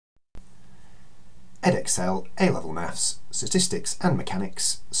Edexcel A-Level Maths, Statistics and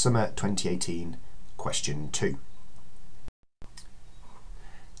Mechanics, Summer 2018, Question 2.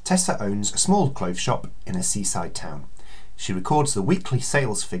 Tessa owns a small clothes shop in a seaside town. She records the weekly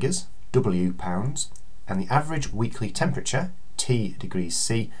sales figures, W pounds, and the average weekly temperature, T degrees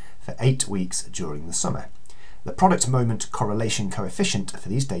C, for 8 weeks during the summer. The product moment correlation coefficient for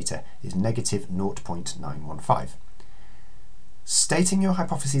these data is negative 0.915. Stating your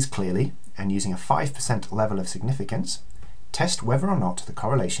hypotheses clearly and using a 5% level of significance, test whether or not the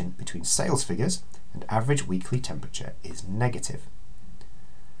correlation between sales figures and average weekly temperature is negative.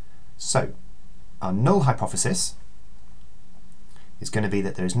 So, our null hypothesis is going to be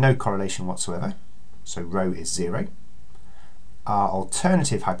that there is no correlation whatsoever, so rho is 0. Our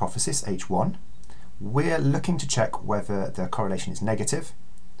alternative hypothesis, H1, we're looking to check whether the correlation is negative,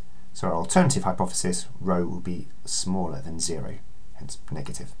 so our alternative hypothesis, rho, will be smaller than 0, hence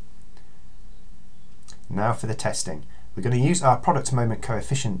negative. Now for the testing. We're going to use our product moment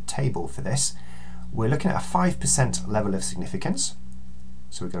coefficient table for this. We're looking at a 5% level of significance,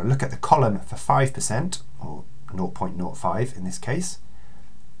 so we're going to look at the column for 5%, or 0.05 in this case,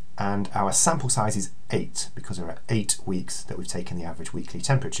 and our sample size is 8, because there are 8 weeks that we've taken the average weekly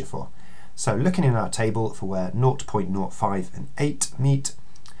temperature for. So looking in our table for where 0.05 and 8 meet,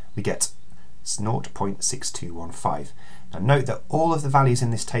 we get 0.6215. Now note that all of the values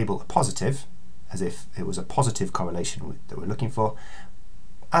in this table are positive, as if it was a positive correlation that we're looking for.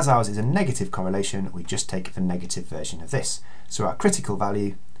 As ours is a negative correlation, we just take the negative version of this. So our critical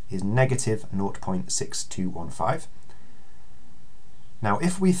value is negative 0.6215. Now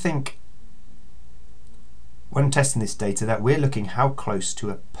if we think, when testing this data, that we're looking how close to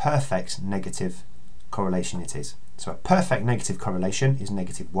a perfect negative correlation it is. So a perfect negative correlation is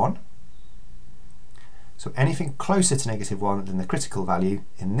 -1. So anything closer to -1 than the critical value,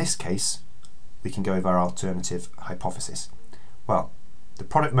 in this case, we can go with our alternative hypothesis. Well, the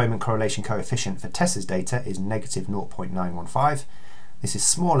product moment correlation coefficient for Tessa's data is negative 0.915. This is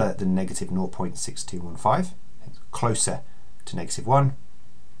smaller than negative 0.6215, it's closer to -1.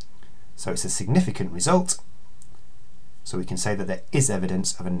 So it's a significant result. So we can say that there is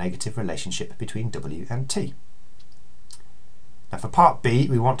evidence of a negative relationship between W and T. Now for part B,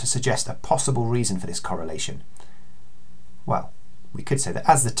 we want to suggest a possible reason for this correlation. Well, we could say that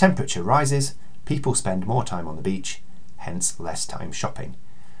as the temperature rises, people spend more time on the beach, hence less time shopping.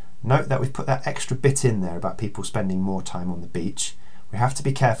 Note that we've put that extra bit in there about people spending more time on the beach. We have to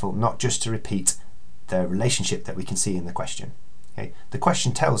be careful not just to repeat the relationship that we can see in the question. Okay? The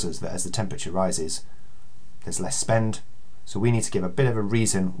question tells us that as the temperature rises, there's less spend, so we need to give a bit of a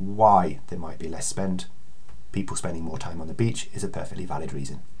reason why there might be less spend. People spending more time on the beach is a perfectly valid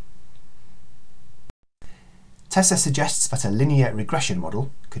reason. Tessa suggests that a linear regression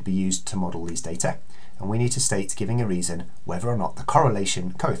model could be used to model these data, and we need to state, giving a reason, whether or not the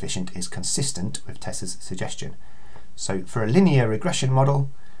correlation coefficient is consistent with Tessa's suggestion. So for a linear regression model,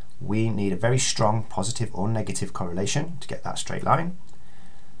 we need a very strong positive or negative correlation to get that straight line.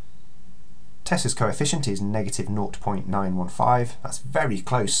 Tessa's coefficient is negative 0.915, that's very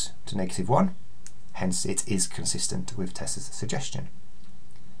close to -1, hence it is consistent with Tessa's suggestion.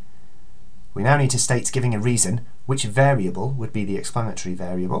 We now need to state, giving a reason, which variable would be the explanatory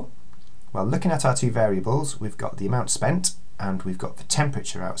variable. Well, looking at our two variables, we've got the amount spent and we've got the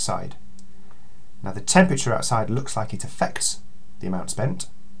temperature outside. Now the temperature outside looks like it affects the amount spent,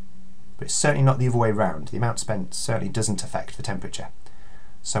 but it's certainly not the other way around. The amount spent certainly doesn't affect the temperature.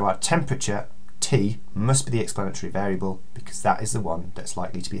 So our temperature, T, must be the explanatory variable because that is the one that's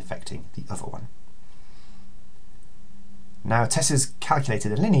likely to be affecting the other one. Now Tessa's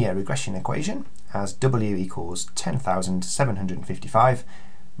calculated a linear regression equation as W equals 10,755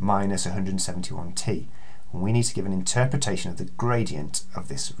 minus 171T. And we need to give an interpretation of the gradient of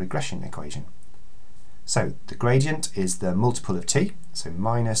this regression equation. So the gradient is the multiple of T, so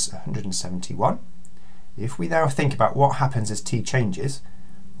minus 171. If we now think about what happens as T changes,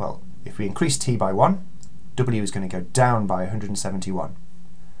 well, if we increase T by 1, W is going to go down by 171.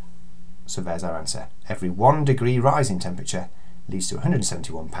 So there's our answer. Every 1 degree rise in temperature leads to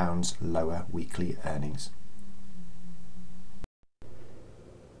 £171 lower weekly earnings.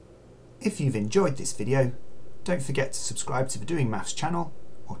 If you've enjoyed this video, don't forget to subscribe to the Doing Maths channel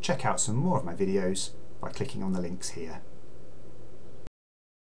or check out some more of my videos by clicking on the links here.